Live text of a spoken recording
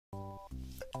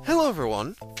Hello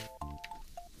everyone,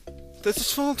 this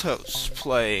is Photos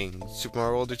playing Super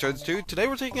Mario World Returns 2. Today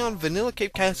we're taking on Vanilla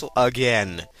Cape Castle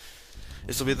again.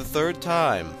 This will be the third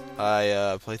time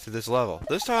I play through this level.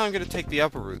 This time I'm going to take the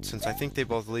upper route since I think they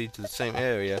both lead to the same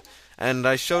area, and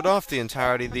I showed off the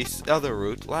entirety of the other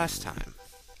route last time.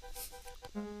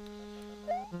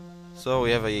 So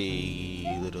we have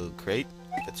a little crate,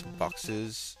 get some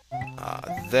boxes,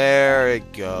 there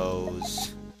it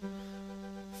goes.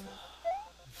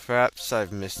 Perhaps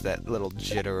I've missed that little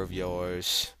jitter of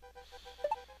yours.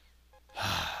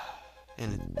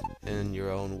 in your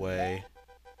own way.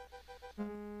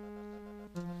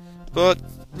 But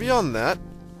beyond that,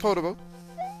 Potable.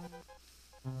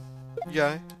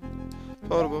 Guy.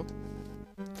 Potable.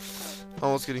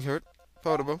 Almost getting hurt.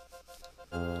 Potable.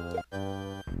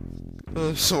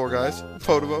 Some more guys.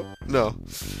 Potable. No.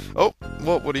 Oh,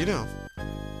 well, what do you know?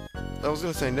 I was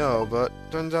gonna say no, but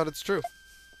turns out it's true.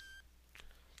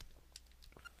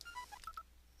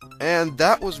 And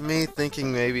that was me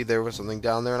thinking maybe there was something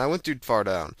down there, and I went too far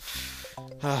down.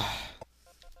 Of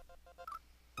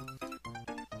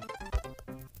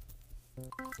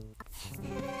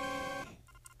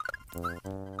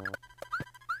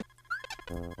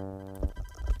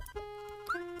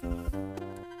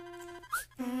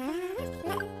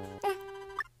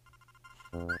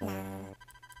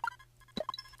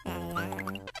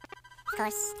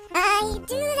course, I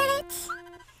do that.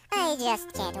 I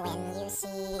just can't win, you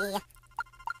see.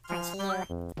 Punch you.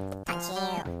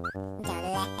 Don't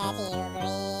let you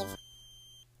breathe.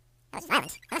 That was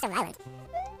violent. That was so violent.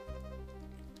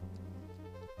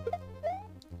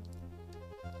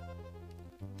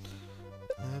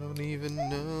 I don't even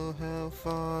know how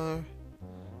far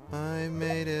I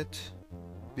made it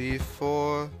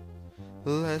before.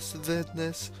 Less than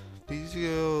this. Please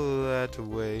go that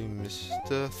way,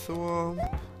 Mr.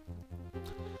 Thwomp.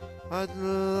 I'd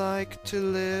like to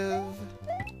live.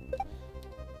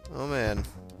 Oh man.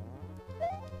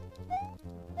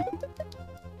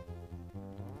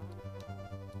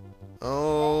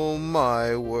 Oh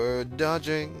my word,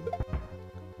 dodging.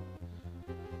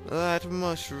 That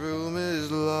mushroom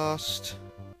is lost.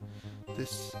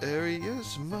 This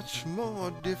area's much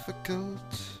more difficult.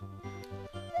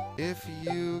 If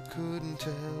you couldn't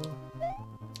tell.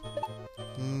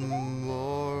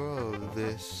 More of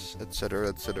this, etc.,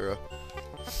 etc.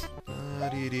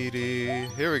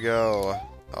 Here we go.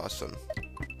 Awesome.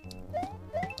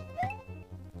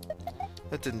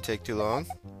 That didn't take too long.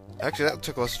 Actually, that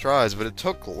took less tries, but it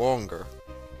took longer.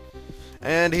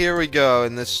 And here we go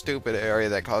in this stupid area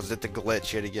that caused it to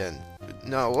glitch yet again.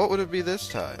 No, what would it be this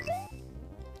time?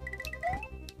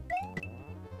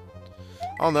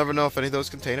 I'll never know if any of those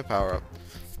contain a power-up.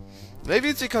 Maybe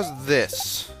it's because of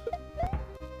this.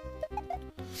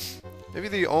 Maybe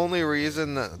the only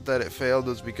reason that it failed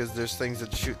was because there's things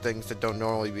that shoot things that don't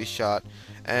normally be shot,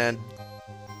 and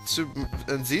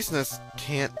Zeesness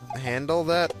can't handle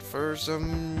that for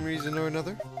some reason or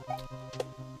another.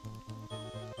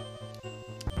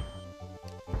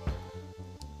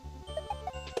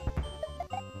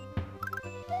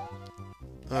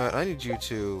 Alright, I need you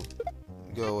to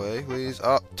go away, please.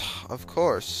 Oh, of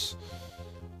course.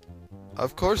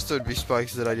 Of course there'd be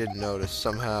spikes that I didn't notice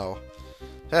somehow.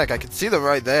 Heck, I can see them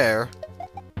right there.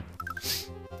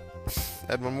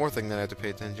 Add one more thing that I have to pay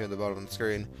attention to at the bottom of the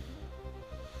screen.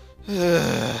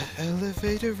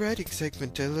 Elevator writing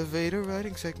segment,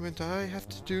 I have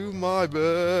to do my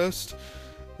best.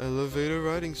 Elevator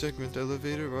writing segment,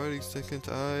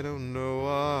 I don't know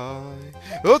why.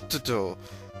 Oh,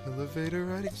 elevator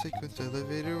writing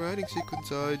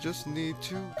sequence, I just need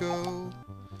to go.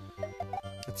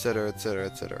 Etc., etc.,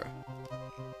 etc.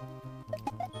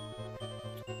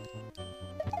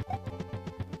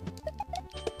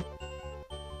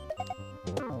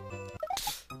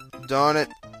 Darn it.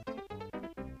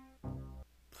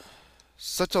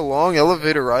 Such a long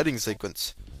elevator riding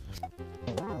sequence.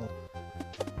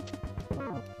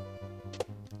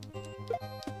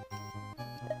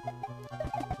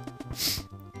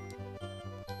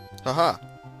 Haha.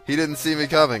 He didn't see me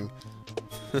coming.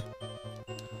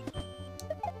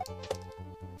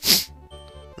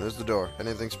 There's the door.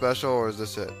 Anything special, or is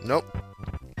this it? Nope.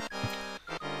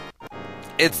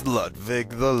 It's Ludwig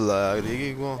the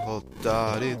Laddie.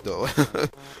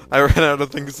 I ran out of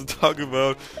things to talk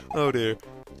about. Oh dear.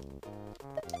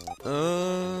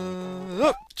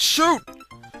 Oh, shoot!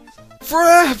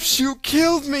 Fraps, you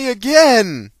killed me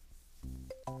again!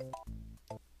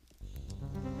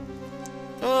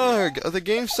 Oh, the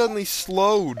game suddenly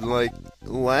slowed, like,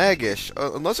 laggish.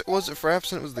 Unless it wasn't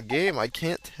Fraps and it was the game, I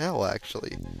can't tell,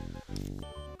 actually.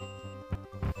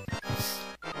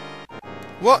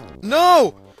 What?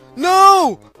 No!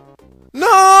 No!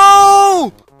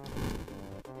 No!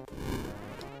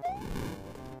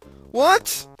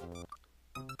 What?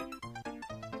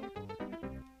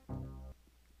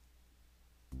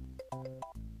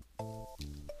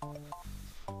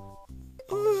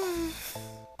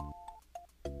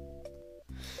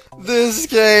 This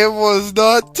game was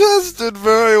not tested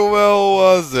very well,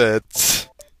 was it?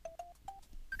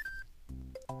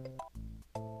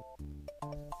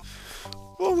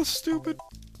 All the stupid...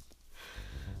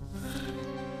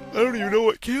 I don't even know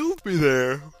what killed me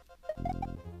there.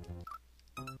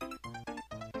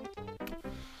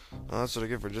 Oh, that's what I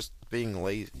get for just being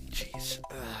lazy. Jeez.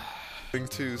 Going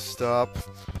to stop.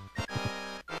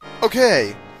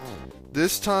 Okay!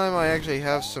 This time I actually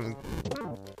have some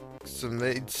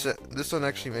this one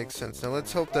actually makes sense. Now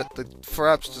let's hope that the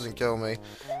fraps doesn't kill me.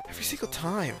 Every single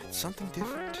time, it's something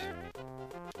different.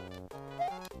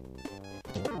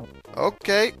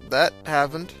 Okay, that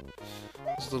happened.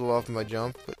 It's a little off my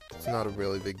jump, but it's not a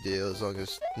really big deal as long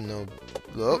as no...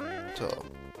 Oh, so.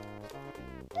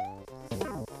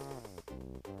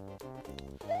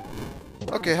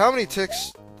 Okay, how many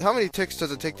ticks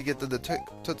does it take to get to the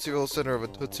Tootsie Roll center of a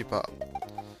Tootsie Pop?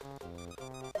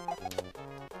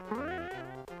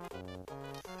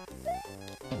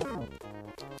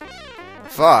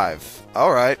 Five.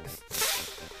 Alright.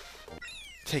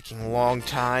 Taking a long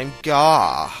time.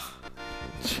 Gah.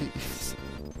 Jeez.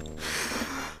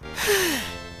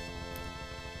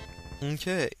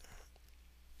 Okay.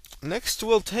 Next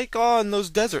we'll take on those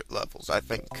desert levels, I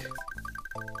think.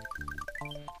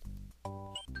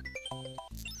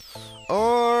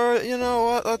 Or, you know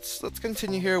what, let's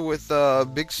continue here with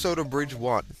Big Soda Bridge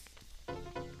 1.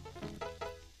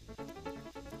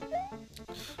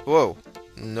 Whoa.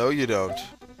 No, you don't.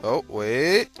 Oh,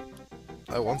 wait.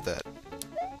 I want that.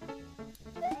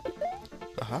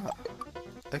 Aha.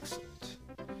 Excellent.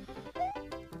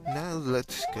 Now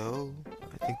let's go.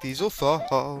 I think these will fall.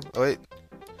 Oh, wait.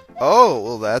 Oh,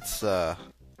 well, that's a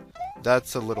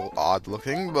little odd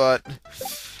looking, but...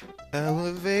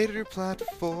 Elevator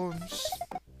platforms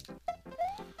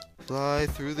fly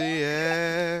through the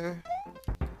air.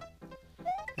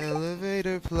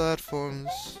 Elevator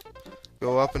platforms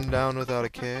go up and down without a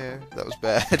care. That was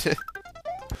bad.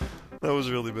 That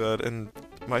was really bad. And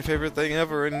my favorite thing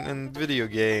ever in video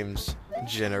games,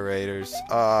 generators.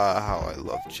 How I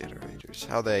love generators.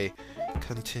 How they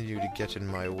continue to get in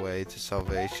my way to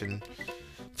salvation.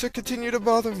 To continue to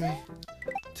bother me.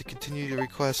 To continue to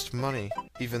request money,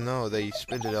 even though they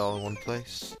spend it all in one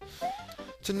place.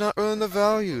 To not ruin the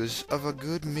values of a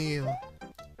good meal.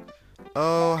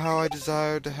 Oh, how I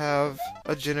desire to have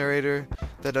a generator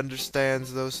that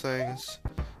understands those things.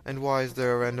 And why is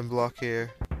there a random block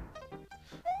here?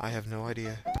 I have no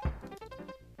idea.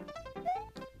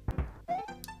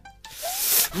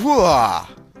 Whoa!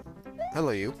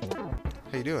 Hello, you.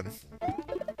 How you doing?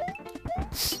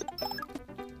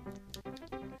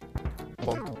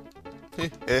 Bonk.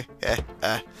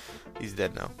 He's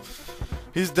dead now.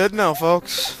 He's dead now,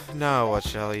 folks. Now what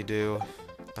shall he do?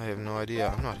 I have no idea.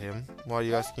 I'm not him. Why are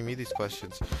you asking me these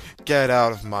questions? Get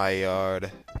out of my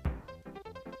yard.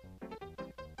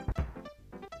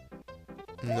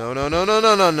 No, no, no, no,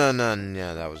 no, no, no, no.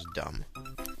 Yeah, that was dumb.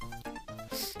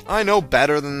 I know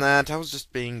better than that. I was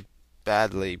just being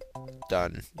badly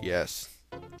done. Yes.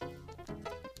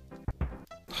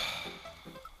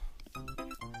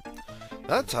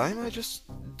 That time, I just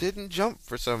didn't jump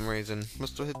for some reason.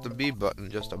 Must have hit the B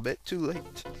button just a bit too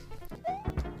late.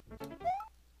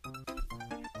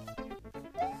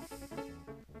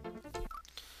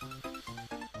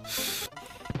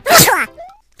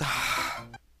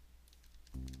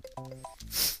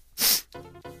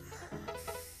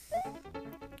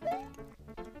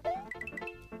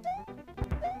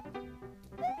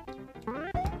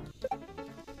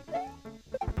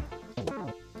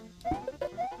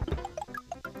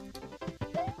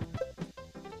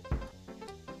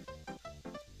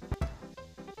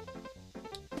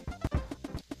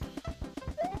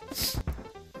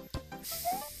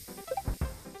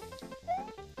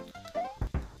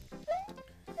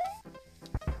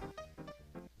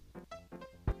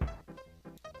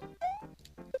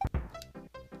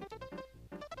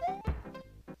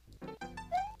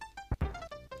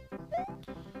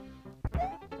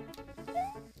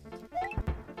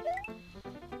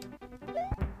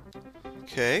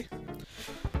 Okay.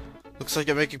 Looks like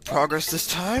I'm making progress this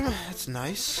time. That's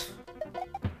nice.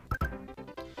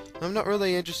 I'm not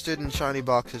really interested in shiny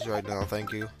boxes right now,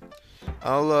 thank you.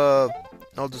 I'll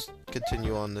just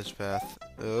continue on this path.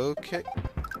 Okay.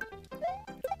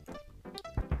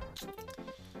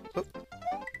 Oh.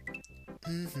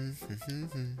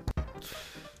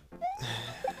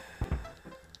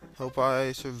 Hope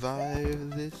I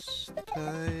survive this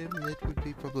time. It would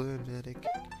be problematic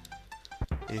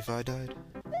if I died.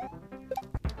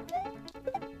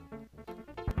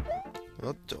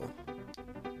 Otto.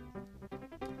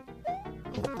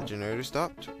 Oh, the generator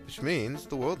stopped, which means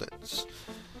the world ends.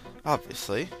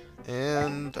 Obviously.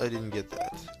 And I didn't get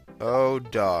that. Oh,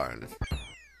 darn.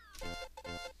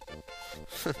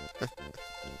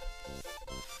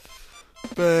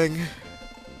 Bang.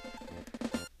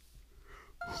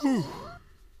 Whew.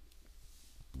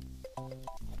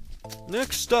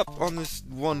 Next up on this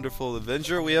wonderful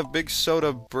adventure, we have Big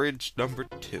Soda Bridge number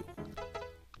 2.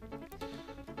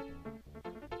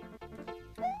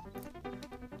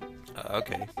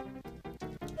 Okay.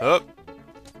 Up.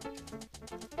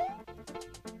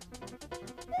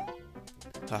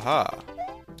 Haha.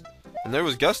 And there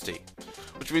was Gusty.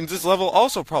 Which means this level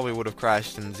also probably would have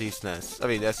crashed in SNES. I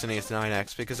mean, SNES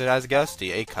 9X, because it has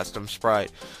Gusty, a custom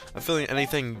sprite. I'm feeling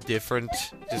anything different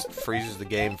just freezes the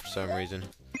game for some reason.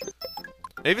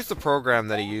 Maybe it's the program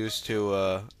that he used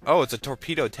to, oh, it's a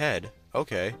Torpedo Ted.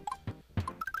 Okay.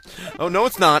 Oh, no,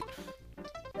 it's not!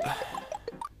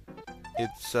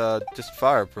 It's, just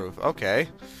fireproof. Okay.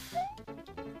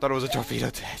 Thought it was a Torpedo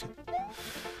Ted.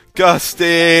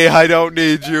 Gusty, I don't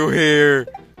need you here!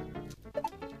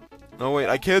 Oh wait,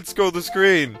 I can't scroll the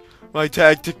screen! My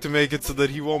tactic to make it so that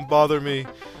he won't bother me.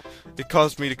 It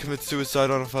caused me to commit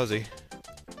suicide on a fuzzy.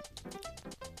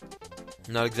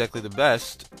 Not exactly the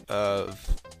best of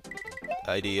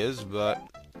ideas, but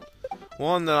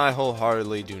one that I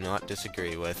wholeheartedly do not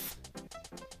disagree with.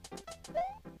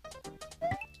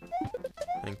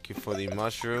 Thank you for the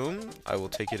mushroom. I will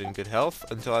take it in good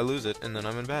health until I lose it, and then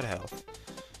I'm in bad health.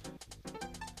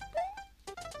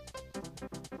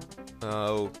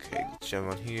 Okay, let's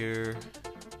jump on here.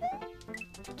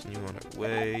 Continue on our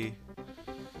way.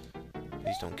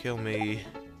 Please don't kill me.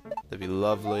 That'd be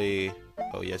lovely.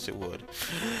 Oh, yes, it would.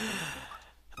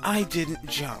 I didn't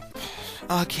jump.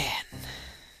 Again.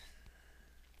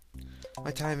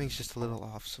 My timing's just a little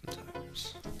off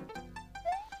sometimes.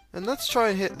 And let's try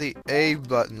and hit the A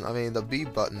button. I mean, the B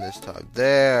button this time.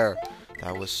 There!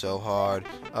 That was so hard.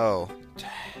 Oh.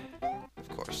 Of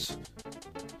course.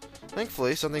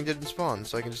 Thankfully, something didn't spawn,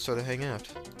 so I can just sort of hang out.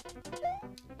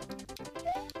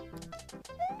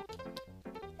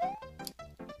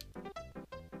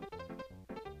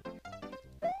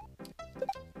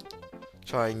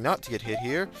 Trying not to get hit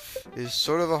here is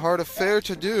sort of a hard affair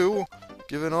to do,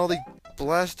 given all the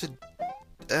blasted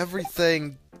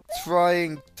everything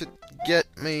trying to get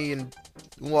me and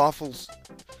waffles.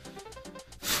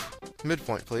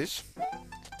 Midpoint, please.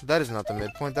 That is not the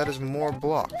midpoint, that is more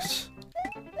blocks.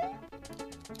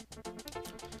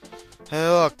 Hey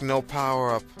look, no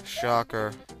power up.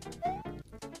 Shocker.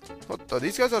 What, are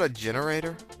these guys on a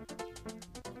generator?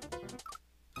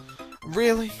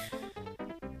 Really?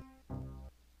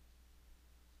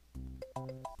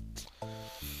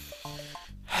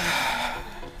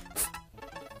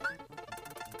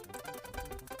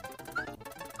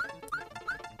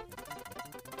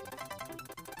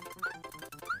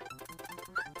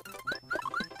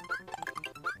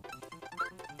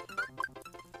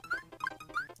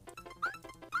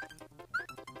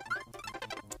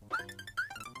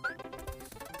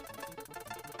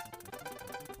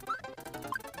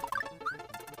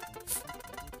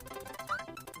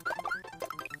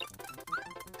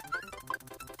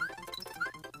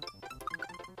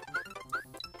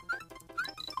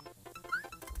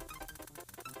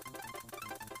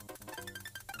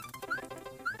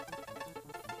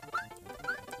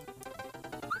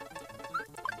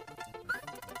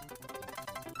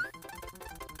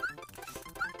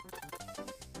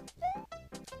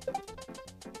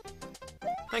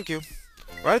 Thank you.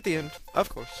 Right at the end, of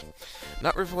course.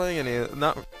 Not replaying any.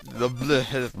 Not the.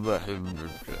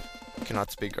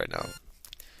 Cannot speak right now.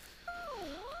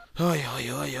 Oi, oi,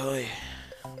 oi, oi.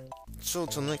 So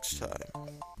till next time,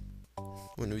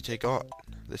 when we take on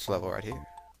this level right here.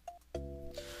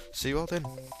 See you all then.